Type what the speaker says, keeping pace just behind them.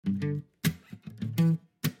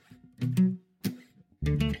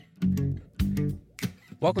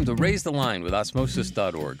Welcome to Raise the Line with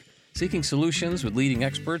Osmosis.org, seeking solutions with leading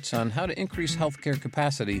experts on how to increase healthcare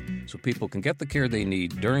capacity so people can get the care they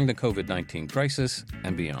need during the COVID-19 crisis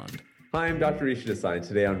and beyond. Hi, I'm Dr. Rishi Desai, and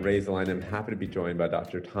today on Raise the Line, I'm happy to be joined by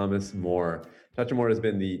Dr. Thomas Moore. Dr. Moore has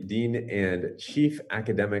been the Dean and Chief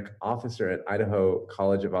Academic Officer at Idaho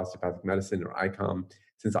College of Osteopathic Medicine, or ICOM,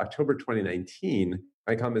 since October 2019.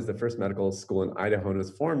 ICOM is the first medical school in Idaho and was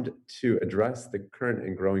formed to address the current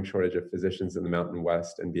and growing shortage of physicians in the Mountain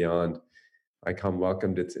West and beyond. ICOM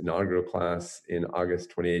welcomed its inaugural class in August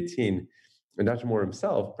 2018. And Dr. Moore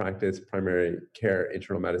himself practiced primary care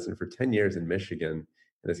internal medicine for 10 years in Michigan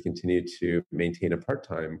and has continued to maintain a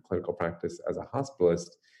part-time clinical practice as a hospitalist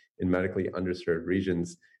in medically underserved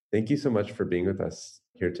regions. Thank you so much for being with us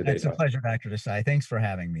here today. It's a pleasure, Dr. Desai. Thanks for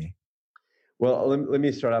having me. Well, let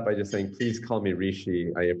me start out by just saying, please call me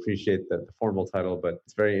Rishi. I appreciate the formal title, but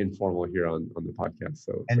it's very informal here on the podcast.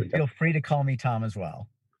 So feel free to call me Tom as well.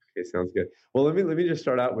 Okay, sounds good. Well, let me just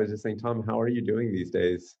start out with just saying, Tom, how are you doing these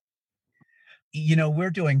days? You know,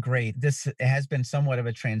 we're doing great. This has been somewhat of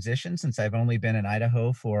a transition since I've only been in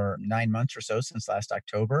Idaho for 9 months or so, since last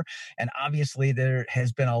October. And obviously there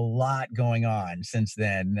has been a lot going on since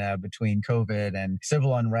then between COVID and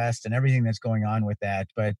civil unrest and everything that's going on with that.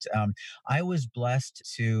 But I was blessed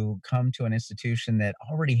to come to an institution that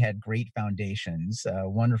already had great foundations,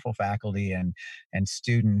 wonderful faculty and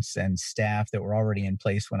students and staff that were already in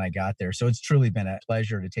place when I got there. So it's truly been a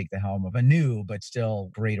pleasure to take the helm of a new but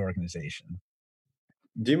still great organization.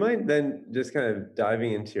 Do you mind then just kind of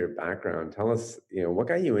diving into your background? Tell us, what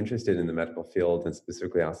got you interested in the medical field and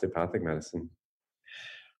specifically osteopathic medicine?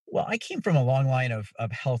 Well, I came from a long line of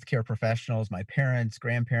healthcare professionals. My parents,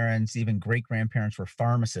 grandparents, even great-grandparents were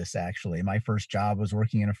pharmacists, actually. My first job was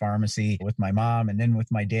working in a pharmacy with my mom, and then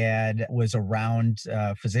with my dad was around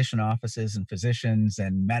physician offices and physicians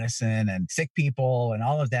and medicine and sick people and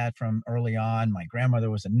all of that from early on. My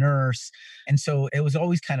grandmother was a nurse. And so it was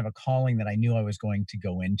always kind of a calling that I knew I was going to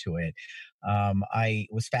go into it. I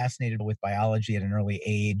was fascinated with biology at an early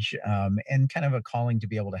age and kind of a calling to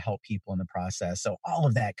be able to help people in the process. So all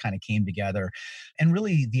of that kind of came together. And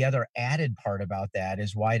really the other added part about that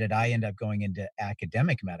is, why did I end up going into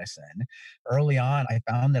academic medicine? Early on, I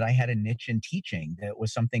found that I had a niche in teaching. That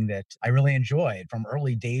was something that I really enjoyed from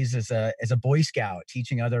early days as a Boy Scout,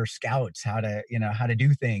 teaching other scouts how to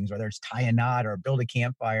do things, whether it's tie a knot or build a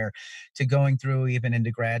campfire, to going through even into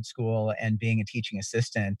grad school and being a teaching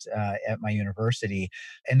assistant at my university.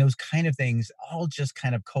 And those kind of things all just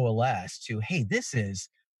kind of coalesce to, hey, this is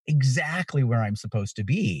exactly where I'm supposed to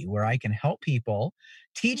be, where I can help people,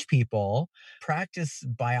 teach people, practice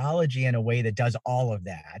biology in a way that does all of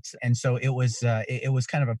that. And so it was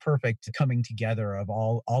kind of a perfect coming together of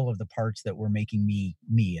all of the parts that were making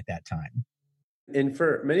me at that time. And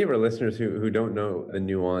for many of our listeners who don't know the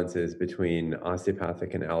nuances between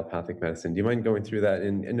osteopathic and allopathic medicine, do you mind going through that?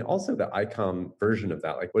 And also the ICOM version of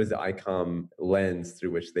that? Like, what is the ICOM lens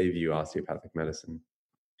through which they view osteopathic medicine?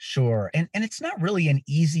 Sure. And it's not really an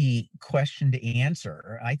easy question to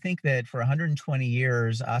answer. I think that for 120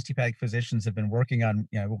 years, osteopathic physicians have been working on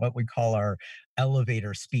what we call our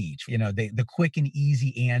elevator speech, the quick and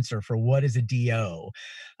easy answer for what is a DO.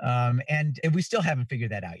 And we still haven't figured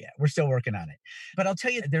that out yet. We're still working on it. But I'll tell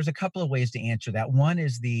you, there's a couple of ways to answer that. One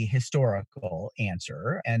is the historical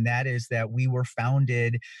answer, and that is that we were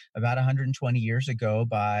founded about 120 years ago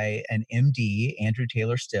by an MD, Andrew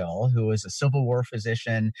Taylor Still, who was a Civil War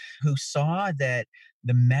physician who saw that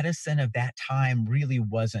the medicine of that time really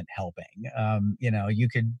wasn't helping. You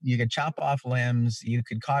could chop off limbs, you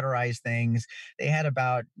could cauterize things. They had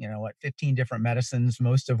about 15 different medicines,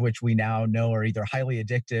 most of which we now know are either highly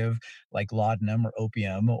addictive, like laudanum or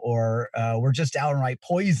opium, or were just outright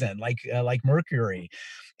poison, like mercury.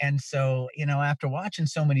 And so, after watching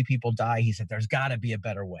so many people die, he said, there's got to be a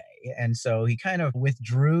better way. And so he kind of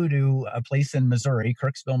withdrew to a place in Missouri,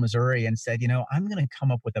 Kirksville, Missouri, and said, I'm going to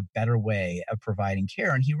come up with a better way of providing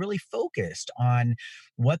care. And he really focused on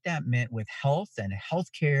what that meant with health and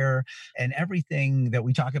healthcare and everything that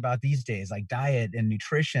we talk about these days, like diet and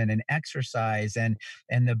nutrition and exercise and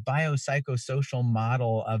the biopsychosocial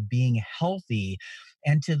model of being healthy.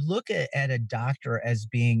 And to look at a doctor as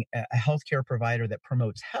being a healthcare provider that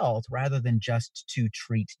promotes health rather than just to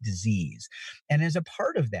treat disease. And as a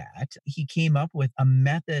part of that, he came up with a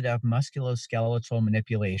method of musculoskeletal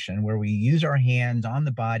manipulation where we use our hands on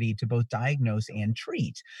the body to both diagnose and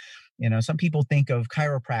treat. Some people think of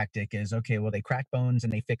chiropractic as, okay, well, they crack bones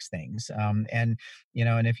and they fix things. And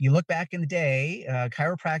if you look back in the day,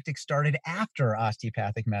 chiropractic started after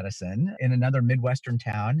osteopathic medicine in another Midwestern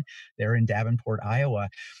town there in Davenport, Iowa.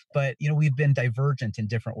 But, we've been divergent in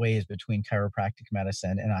different ways between chiropractic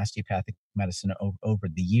medicine and osteopathic medicine over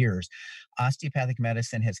the years. Osteopathic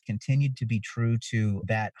medicine has continued to be true to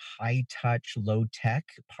that high touch, low tech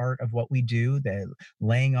part of what we do, the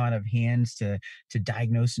laying on of hands to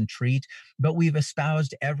diagnose and treat. But we've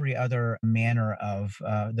espoused every other manner of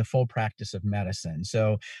the full practice of medicine.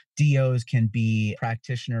 So DOs can be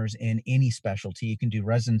practitioners in any specialty. You can do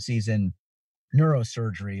residencies in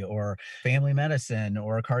neurosurgery or family medicine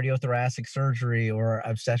or cardiothoracic surgery or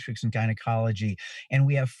obstetrics and gynecology. And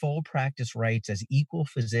we have full practice rights as equal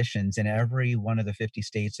physicians in every one of the 50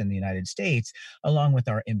 states in the United States, along with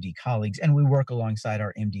our MD colleagues. And we work alongside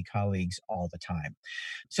our MD colleagues all the time.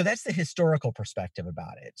 So that's the historical perspective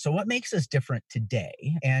about it. So what makes us different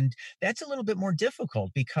today? And that's a little bit more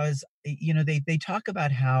difficult because, they talk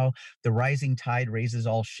about how the rising tide raises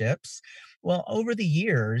all ships. Well, over the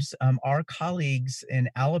years, our colleagues in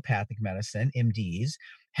allopathic medicine, MDs,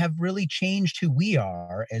 have really changed who we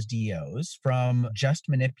are as DOs from just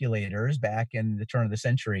manipulators back in the turn of the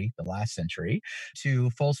century, the last century, to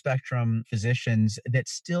full spectrum physicians that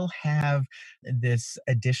still have this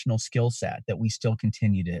additional skill set that we still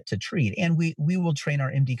continue to treat. And we will train our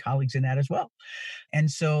MD colleagues in that as well. And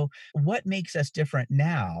so, what makes us different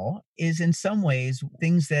now is in some ways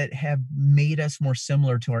things that have made us more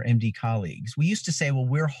similar to our MD colleagues. We used to say, well,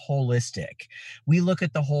 we're holistic. We look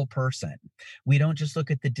at the whole person. We don't just look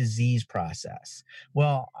at the disease process.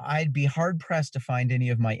 Well, I'd be hard pressed to find any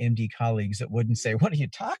of my MD colleagues that wouldn't say, what are you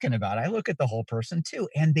talking about? I look at the whole person too.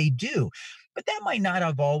 And they do. But that might not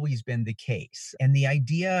have always been the case. And the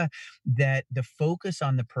idea that the focus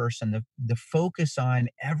on the person, the focus on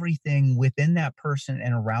everything within that person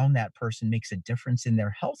and around that person makes a difference in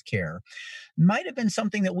their healthcare might have been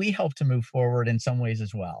something that we helped to move forward in some ways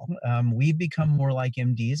as well. We've become more like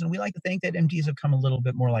MDs, and we like to think that MDs have come a little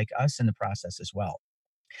bit more like us in the process as well.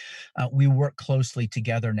 We work closely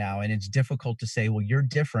together now, and it's difficult to say, well, you're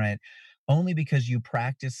different only because you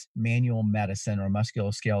practice manual medicine or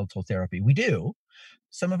musculoskeletal therapy. We do.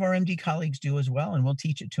 Some of our MD colleagues do as well, and we'll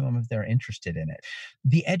teach it to them if they're interested in it.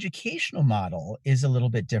 The educational model is a little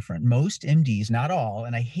bit different. Most MDs, not all,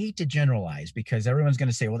 and I hate to generalize because everyone's going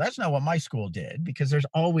to say, well, that's not what my school did, because there's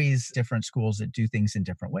always different schools that do things in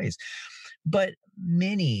different ways. But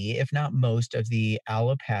many, if not most, of the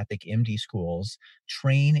allopathic MD schools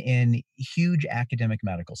train in huge academic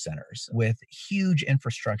medical centers with huge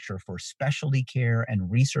infrastructure for specialty care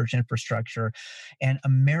and research infrastructure. And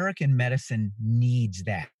American medicine needs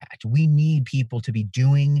that. We need people to be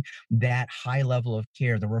doing that high level of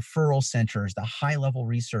care, the referral centers, the high level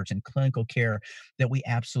research and clinical care that we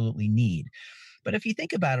absolutely need. But if you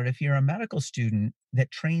think about it, if you're a medical student that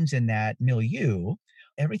trains in that milieu,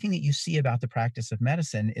 everything that you see about the practice of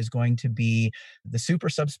medicine is going to be the super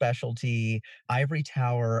subspecialty ivory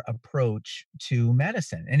tower approach to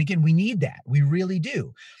medicine. And again, we need that. We really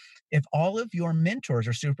do. If all of your mentors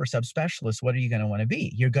are super subspecialists, what are you going to want to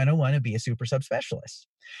be? You're going to want to be a super subspecialist.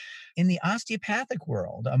 In the osteopathic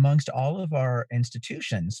world, amongst all of our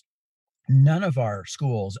institutions, none of our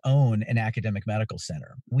schools own an academic medical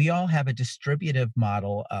center. We all have a distributive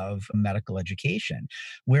model of medical education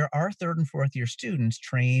where our third and fourth year students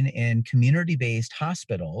train in community-based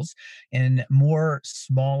hospitals in more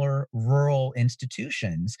smaller rural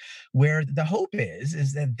institutions where the hope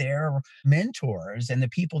is that their mentors and the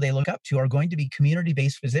people they look up to are going to be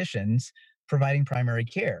community-based physicians providing primary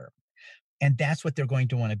care. And that's what they're going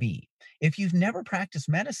to want to be. If you've never practiced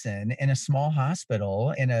medicine in a small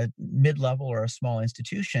hospital, in a mid level or a small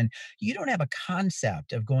institution, you don't have a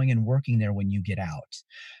concept of going and working there when you get out.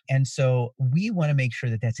 And so we want to make sure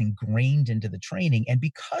that that's ingrained into the training. And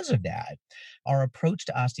because of that, our approach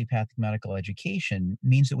to osteopathic medical education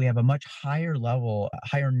means that we have a much higher level,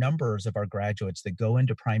 higher numbers of our graduates that go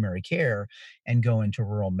into primary care and go into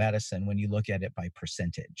rural medicine when you look at it by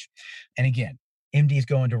percentage. And again, MDs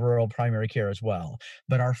go into rural primary care as well.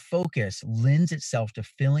 But our focus lends itself to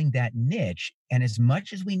filling that niche. And as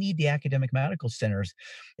much as we need the academic medical centers,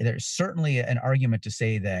 there's certainly an argument to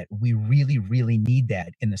say that we really, really need that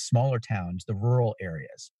in the smaller towns, the rural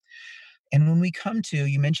areas. And when we come to,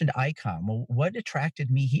 you mentioned ICOM. Well, what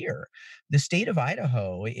attracted me here? The state of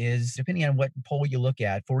Idaho is, depending on what poll you look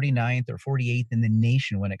at, 49th or 48th in the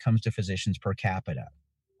nation when it comes to physicians per capita.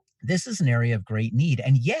 This is an area of great need.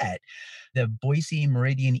 And yet, the Boise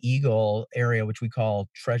Meridian Eagle area, which we call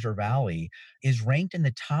Treasure Valley, is ranked in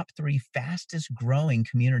the top 3 fastest growing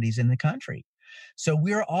communities in the country. So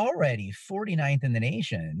we're already 49th in the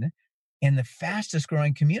nation in the fastest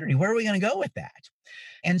growing community. Where are we going to go with that?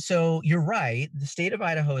 And so you're right. The state of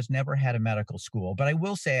Idaho has never had a medical school, but I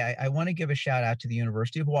will say I want to give a shout out to the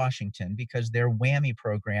University of Washington because their WWAMI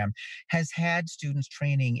program has had students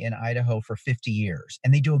training in Idaho for 50 years,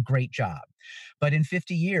 and they do a great job. But in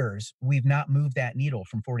 50 years, we've not moved that needle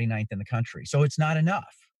from 49th in the country. So it's not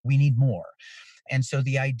enough. We need more. And so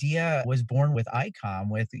the idea was born with ICOM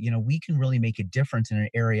with, we can really make a difference in an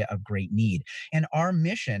area of great need. And our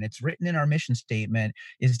mission, it's written in our mission statement,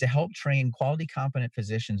 is to help train quality, competent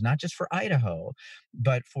physicians, not just for Idaho,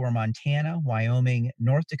 but for Montana, Wyoming,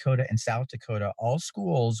 North Dakota, and South Dakota, all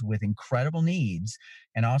schools with incredible needs.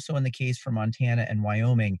 And also in the case for Montana and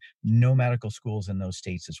Wyoming, no medical schools in those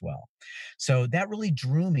states as well. So that really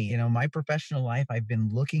drew me. My professional life, I've been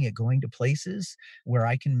looking at going to places where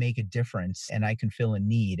I can make a difference and I can fill a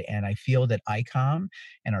need. And I feel that ICOM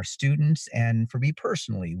and our students, and for me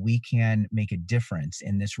personally, we can make a difference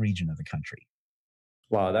in this region of the country.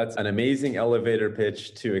 Wow, that's an amazing elevator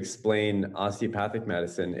pitch to explain osteopathic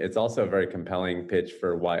medicine. It's also a very compelling pitch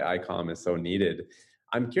for why ICOM is so needed.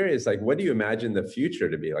 I'm curious, what do you imagine the future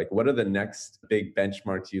to be? What are the next big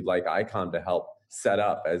benchmarks you'd like ICOM to help set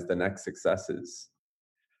up as the next successes?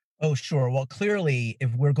 Oh, sure. Well, clearly,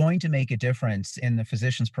 if we're going to make a difference in the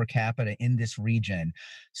physicians per capita in this region,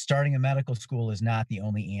 starting a medical school is not the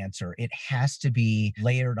only answer. It has to be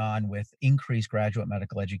layered on with increased graduate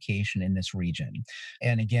medical education in this region.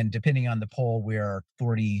 And again, depending on the poll, we're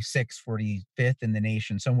 46th, 45th in the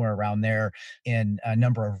nation, somewhere around there in a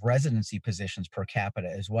number of residency positions per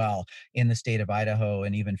capita as well in the state of Idaho,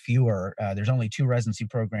 and even fewer. There's only 2 residency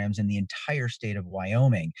programs in the entire state of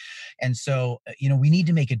Wyoming. And so, we need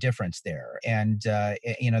to make a difference there. And,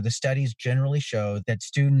 the studies generally show that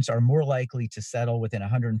students are more likely to settle within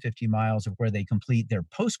 150 miles of where they complete their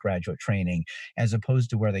postgraduate training as opposed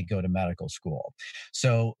to where they go to medical school.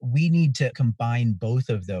 So we need to combine both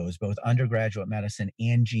of those, both undergraduate medicine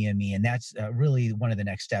and GME. And that's really one of the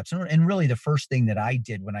next steps. And really the first thing that I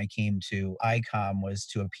did when I came to ICOM was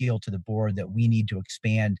to appeal to the board that we need to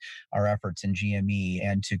expand our efforts in GME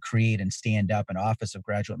and to create and stand up an Office of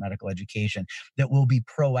Graduate Medical Education that will be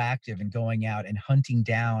proactive in going out and hunting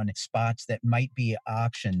down spots that might be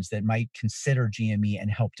options that might consider GME and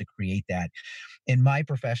help to create that. In my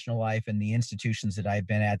professional life and the institutions that I've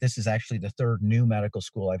been at, this is actually the 3rd new medical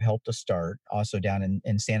school I've helped to start, also down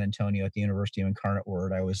in San Antonio at the University of Incarnate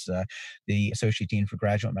Word. I was the Associate Dean for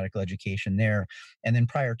Graduate Medical Education there. And then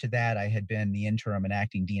prior to that, I had been the interim and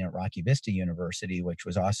acting dean at Rocky Vista University, which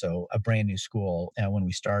was also a brand new school when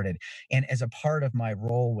we started. And as a part of my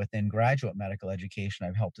role within graduate medical education,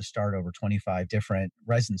 I've helped to start over 25 different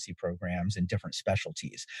residency programs in different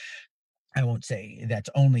specialties. I won't say that's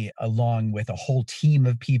only along with a whole team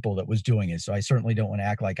of people that was doing it. So I certainly don't want to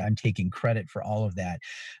act like I'm taking credit for all of that.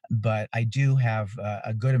 But I do have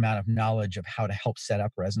a good amount of knowledge of how to help set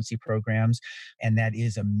up residency programs. And that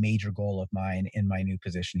is a major goal of mine in my new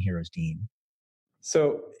position here as dean.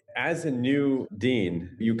 So, as a new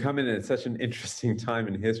dean, you come in at such an interesting time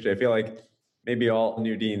in history. I feel like maybe all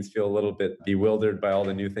new deans feel a little bit bewildered by all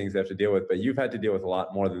the new things they have to deal with, but you've had to deal with a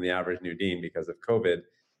lot more than the average new dean because of COVID.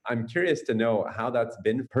 I'm curious to know how that's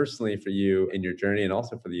been personally for you in your journey and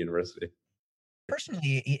also for the university.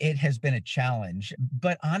 Personally, it has been a challenge,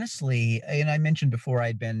 but honestly, and I mentioned before,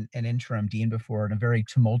 I'd been an interim dean before in a very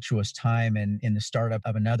tumultuous time in the startup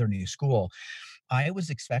of another new school. I was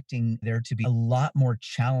expecting there to be a lot more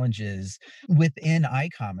challenges within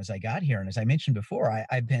ICOM as I got here. And as I mentioned before,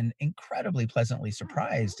 I've been incredibly pleasantly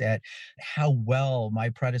surprised at how well my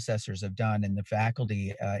predecessors have done and the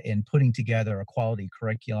faculty in putting together a quality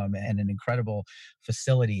curriculum and an incredible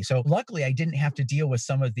facility. So luckily, I didn't have to deal with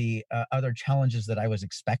some of the other challenges that I was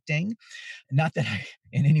expecting. Not that I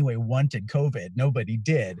in any way wanted COVID, nobody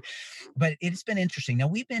did. But it's been interesting. Now,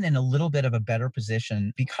 we've been in a little bit of a better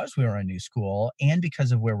position because we are a new school and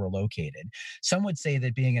because of where we're located. Some would say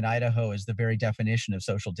that being in Idaho is the very definition of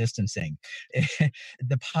social distancing.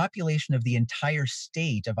 The population of the entire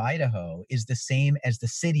state of Idaho is the same as the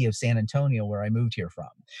city of San Antonio, where I moved here from,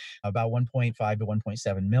 about 1.5 to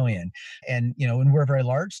 1.7 million. And, and we're a very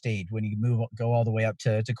large state when you go all the way up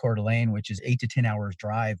to Coeur d'Alene, which is 8 to 10 hours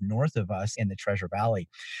drive north of us in the Treasure Valley.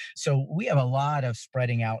 So we have a lot of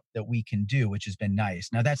spreading out that we can do, which has been nice.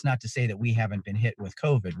 Now, that's not to say that we haven't been hit with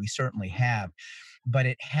COVID. We certainly have. but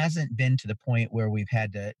it hasn't been to the point where we've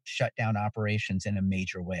had to shut down operations in a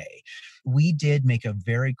major way. We did make a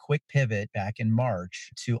very quick pivot back in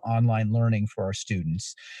March to online learning for our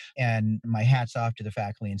students. And my hat's off to the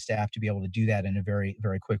faculty and staff to be able to do that in a very,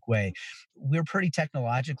 very quick way. We're pretty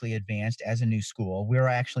technologically advanced as a new school. We're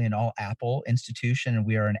actually an all Apple institution, and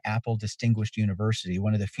we are an Apple Distinguished University,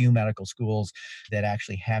 one of the few medical schools that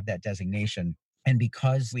actually have that designation. And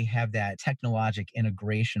because we have that technologic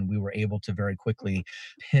integration, we were able to very quickly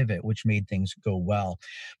pivot, which made things go well.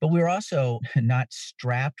 But we were also not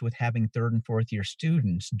strapped with having third and fourth year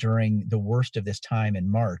students during the worst of this time in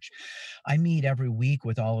March. I meet every week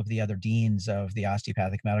with all of the other deans of the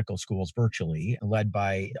osteopathic medical schools virtually, led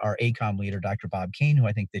by our ACOM leader, Dr. Bob Kane, who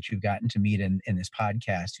I think that you've gotten to meet in this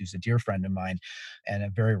podcast, who's a dear friend of mine and a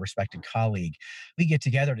very respected colleague. We get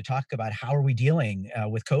together to talk about how are we dealing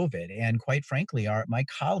with COVID. And quite frankly, my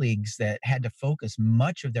colleagues that had to focus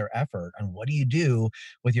much of their effort on what do you do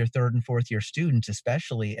with your third and fourth year students,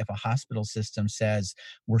 especially if a hospital system says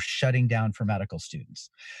we're shutting down for medical students.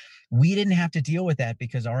 We didn't have to deal with that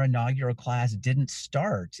because our inaugural class didn't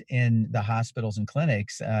start in the hospitals and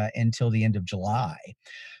clinics until the end of July.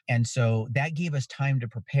 And so that gave us time to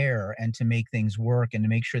prepare and to make things work and to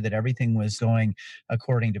make sure that everything was going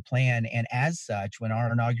according to plan. And as such, when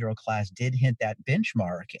our inaugural class did hit that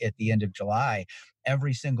benchmark at the end of July,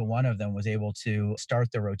 every single one of them was able to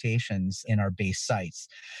start their rotations in our base sites.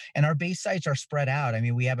 And our base sites are spread out. I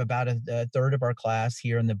mean, we have about a third of our class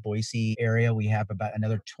here in the Boise area. We have about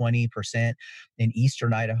another 20% in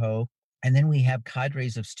Eastern Idaho. And then we have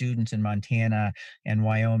cadres of students in Montana and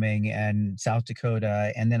Wyoming and South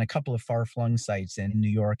Dakota, and then a couple of far-flung sites in New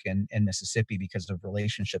York and Mississippi because of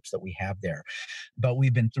relationships that we have there. But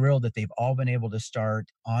we've been thrilled that they've all been able to start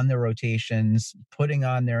on their rotations, putting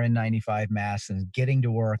on their N95 masks and getting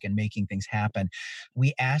to work and making things happen.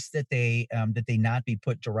 We ask that they not be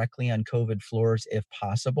put directly on COVID floors if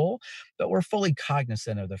possible, but we're fully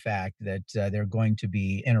cognizant of the fact that they're going to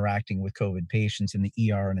be interacting with COVID patients in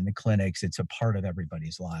the ER and in the clinics. It's a part of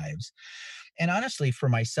everybody's lives. And honestly, for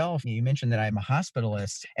myself, you mentioned that I'm a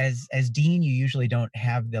hospitalist. As dean, you usually don't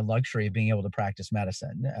have the luxury of being able to practice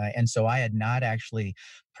medicine. And so I had not actually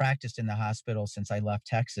practiced in the hospital since I left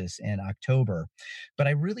Texas in October. But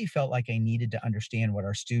I really felt like I needed to understand what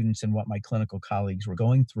our students and what my clinical colleagues were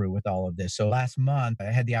going through with all of this. So last month, I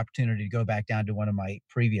had the opportunity to go back down to one of my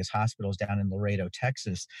previous hospitals down in Laredo,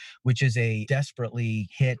 Texas, which is a desperately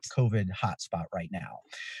hit COVID hotspot right now.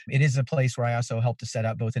 It is a place where I also helped to set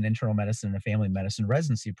up both an internal medicine and a family medicine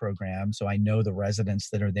residency program. So I know the residents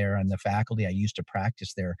that are there and the faculty. I used to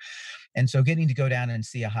practice there. And so getting to go down and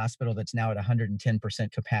see a hospital that's now at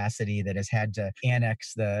 110% capacity, that has had to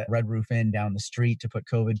annex the Red Roof Inn down the street to put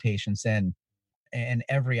COVID patients in, and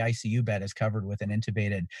every ICU bed is covered with an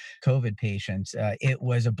intubated COVID patient. It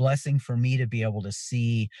was a blessing for me to be able to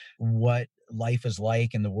see what life is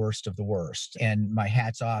like in the worst of the worst. And my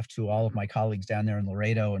hat's off to all of my colleagues down there in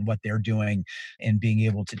Laredo and what they're doing and being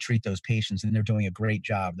able to treat those patients. And they're doing a great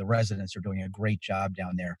job. The residents are doing a great job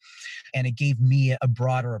down there. And it gave me a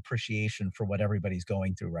broader appreciation for what everybody's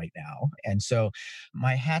going through right now. And so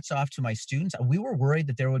my hat's off to my students. We were worried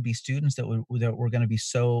that there would be students that were going to be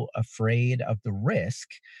so afraid of the risk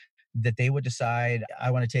that they would decide,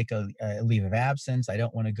 I want to take a leave of absence. I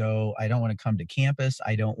don't want to go. I don't want to come to campus.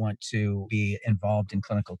 I don't want to be involved in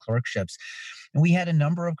clinical clerkships. And we had a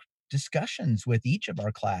number of discussions with each of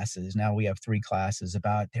our classes. Now we have 3 classes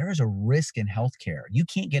about there is a risk in healthcare. You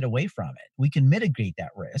can't get away from it. We can mitigate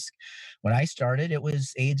that risk. When I started, it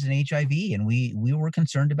was AIDS and HIV, and we were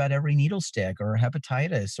concerned about every needle stick or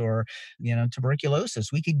hepatitis or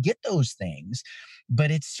tuberculosis. We could get those things, but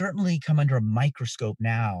it's certainly come under a microscope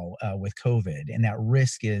now with COVID, and that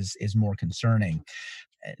risk is more concerning.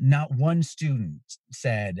 Not one student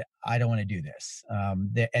said, I don't want to do this.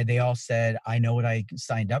 They all said, I know what I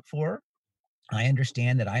signed up for. I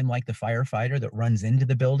understand that I'm like the firefighter that runs into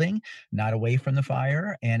the building, not away from the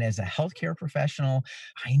fire. And as a healthcare professional,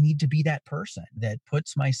 I need to be that person that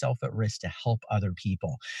puts myself at risk to help other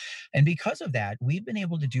people. And because of that, we've been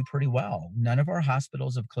able to do pretty well. None of our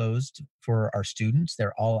hospitals have closed for our students.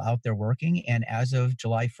 They're all out there working. And as of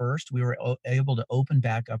July 1st, we were able to open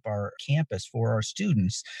back up our campus for our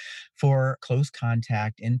students for close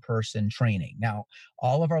contact in-person training. Now,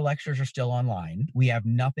 all of our lectures are still online. We have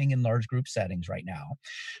nothing in large group settings right now,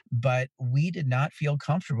 but we did not feel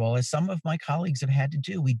comfortable, as some of my colleagues have had to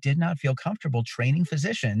do. We did not feel comfortable training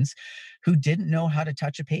physicians who didn't know how to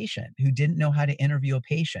touch a patient, who didn't know how to interview a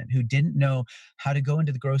patient, who didn't know how to go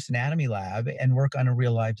into the gross anatomy lab and work on a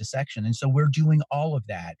real live dissection. And so we're doing all of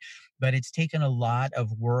that, but it's taken a lot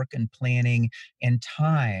of work and planning and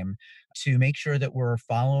time to make sure that we're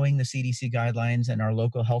following the CDC guidelines and our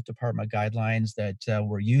local health department guidelines, that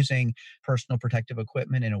we're using personal protective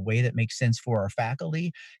equipment in a way that makes sense for our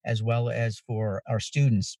faculty as well as for our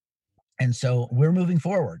students. And so we're moving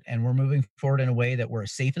forward, and we're moving forward in a way that we're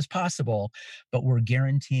as safe as possible, but we're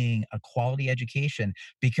guaranteeing a quality education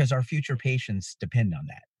because our future patients depend on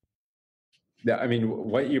that. Yeah, I mean,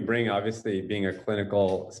 what you bring, obviously, being a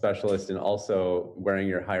clinical specialist and also wearing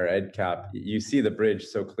your higher ed cap, you see the bridge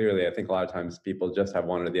so clearly. I think a lot of times people just have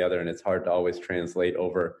one or the other, and it's hard to always translate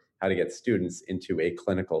over how to get students into a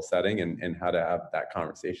clinical setting and how to have that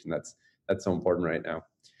conversation. That's so important right now.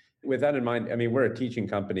 With that in mind, I mean, we're a teaching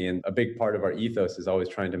company, and a big part of our ethos is always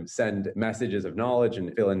trying to send messages of knowledge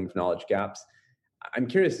and fill in knowledge gaps. I'm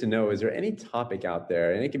curious to know, is there any topic out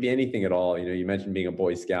there, and it could be anything at all, you mentioned being a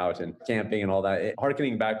Boy Scout and camping and all that,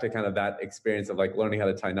 harkening back to kind of that experience of like learning how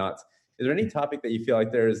to tie knots. Is there any topic that you feel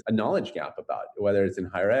like there's a knowledge gap about, whether it's in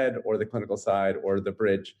higher ed or the clinical side or the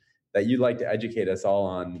bridge, that you'd like to educate us all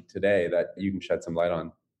on today that you can shed some light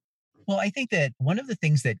on? Well, I think that one of the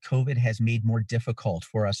things that COVID has made more difficult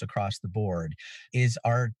for us across the board is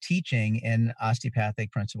our teaching in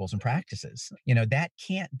osteopathic principles and practices. That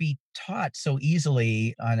can't be taught so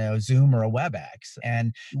easily on a Zoom or a WebEx.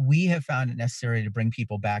 And we have found it necessary to bring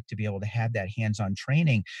people back to be able to have that hands-on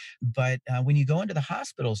training. But when you go into the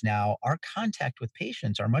hospitals now, our contact with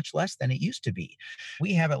patients are much less than it used to be.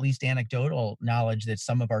 We have at least anecdotal knowledge that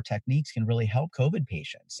some of our techniques can really help COVID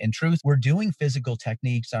patients. In truth, we're doing physical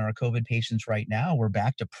techniques on our COVID patients right now. We're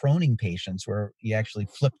back to proning patients where you actually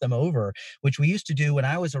flip them over, which we used to do when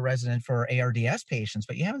I was a resident for ARDS patients,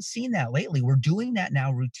 but you haven't seen that lately. We're doing that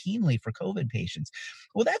now routinely for COVID patients.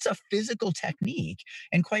 Well, that's a physical technique.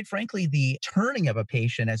 And quite frankly, the turning of a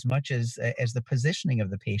patient as much as the positioning of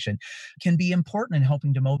the patient can be important in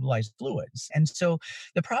helping to mobilize fluids. And so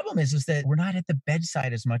the problem is that we're not at the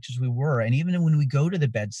bedside as much as we were. And even when we go to the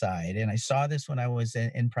bedside, and I saw this when I was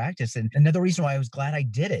in practice, and another reason why I was glad I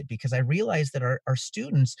did it, because I realized that our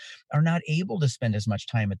students are not able to spend as much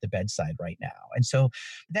time at the bedside right now. And so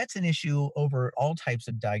that's an issue over all types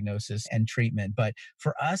of diagnosis and treatment. But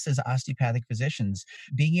for us as osteopathic physicians,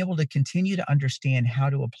 being able to continue to understand how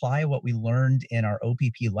to apply what we learned in our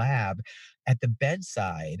OPP lab at the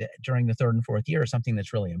bedside during the third and fourth year is something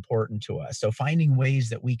that's really important to us. So finding ways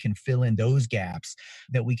that we can fill in those gaps,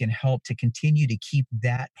 that we can help to continue to keep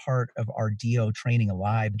that part of our DO training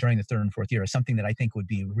alive during the third and fourth year is something that I think would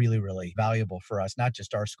be really, really valuable for us, not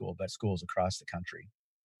just our school, but schools across the country.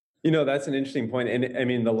 That's an interesting point. And I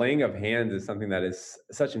mean, the laying of hands is something that is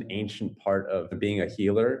such an ancient part of being a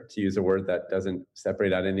healer, to use a word that doesn't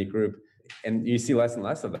separate out any group. And you see less and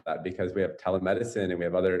less of that because we have telemedicine and we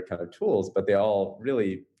have other kind of tools, but they all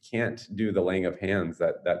really can't do the laying of hands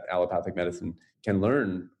that allopathic medicine can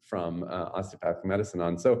learn from osteopathic medicine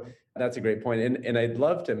on. So that's a great point. And I'd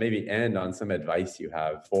love to maybe end on some advice you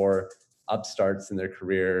have for upstarts in their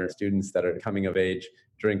career, students that are coming of age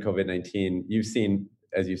during COVID-19. You've seen,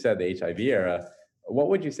 as you said, the HIV era. What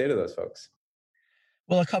would you say to those folks?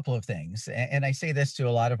 Well, a couple of things. And I say this to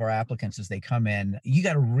a lot of our applicants as they come in. You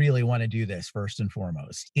got to really want to do this first and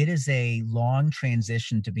foremost. It is a long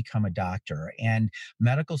transition to become a doctor, and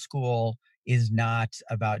medical school is not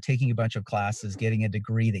about taking a bunch of classes, getting a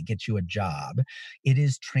degree that gets you a job. It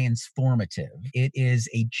is transformative. It is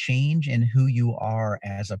a change in who you are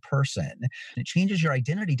as a person. It changes your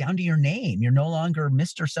identity down to your name. You're no longer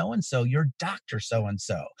Mr. So-and-so, you're Dr.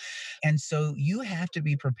 So-and-so. And so you have to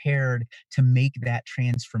be prepared to make that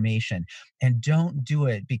transformation. And don't do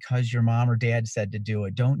it because your mom or dad said to do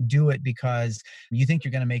it. Don't do it because you think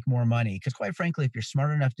you're going to make more money. Because quite frankly, if you're smart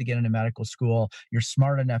enough to get into medical school, you're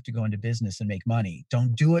smart enough to go into business and make money.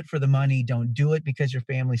 Don't do it for the money. Don't do it because your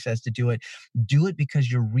family says to do it. Do it because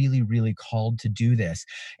you're really, really called to do this.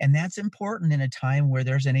 And that's important in a time where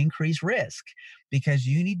there's an increased risk, because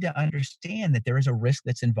you need to understand that there is a risk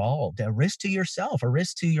that's involved, a risk to yourself, a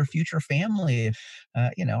risk to your future family.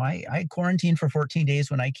 I quarantined for 14 days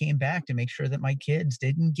when I came back to make sure that my kids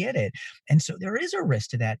didn't get it. And so there is a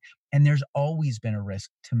risk to that. And there's always been a risk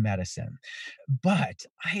to medicine. But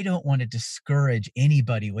I don't want to discourage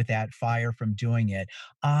anybody with that fire from doing it.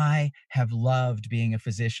 I have loved being a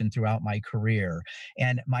physician throughout my career,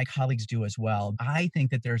 and my colleagues do as well. I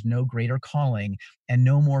think that there's no greater calling and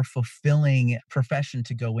no more fulfilling profession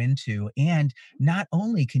to go into. And not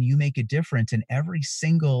only can you make a difference in every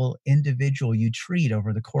single individual you treat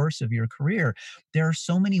over the course of your career, there are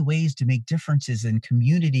so many ways to make differences in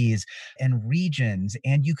communities and regions.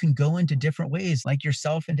 And you can go into different ways, like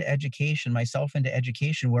yourself into education, myself into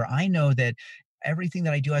education, where I know that everything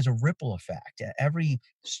that I do has a ripple effect. Every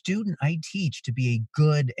student I teach to be a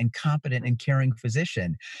good and competent and caring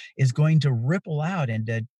physician is going to ripple out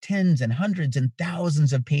into tens and hundreds and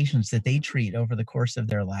thousands of patients that they treat over the course of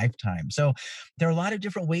their lifetime. So there are a lot of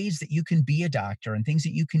different ways that you can be a doctor and things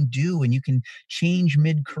that you can do, and you can change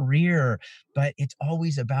mid-career, but it's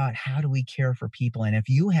always about how do we care for people. And if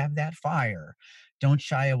you have that fire, don't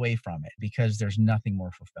shy away from it, because there's nothing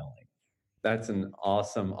more fulfilling. That's an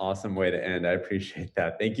awesome, awesome way to end. I appreciate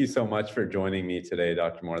that. Thank you so much for joining me today,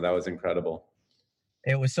 Dr. Moore. That was incredible.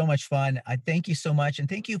 It was so much fun. I thank you so much. And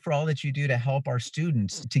thank you for all that you do to help our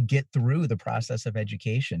students to get through the process of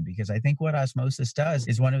education, because I think what Osmosis does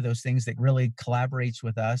is one of those things that really collaborates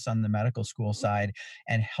with us on the medical school side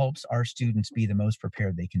and helps our students be the most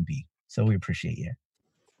prepared they can be. So we appreciate you.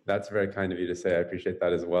 That's very kind of you to say. I appreciate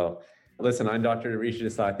that as well. Listen, I'm Dr. Rishi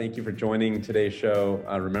Desai. Thank you for joining today's show.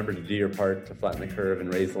 Remember to do your part to flatten the curve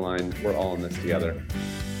and raise the line. We're all in this together.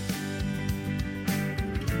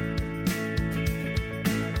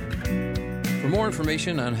 For more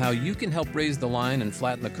information on how you can help raise the line and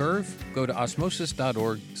flatten the curve, go to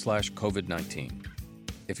osmosis.org/COVID-19.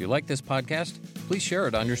 If you like this podcast, please share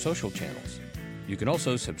it on your social channels. You can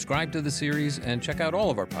also subscribe to the series and check out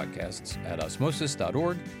all of our podcasts at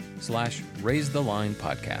osmosis.org/raise the line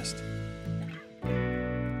podcast.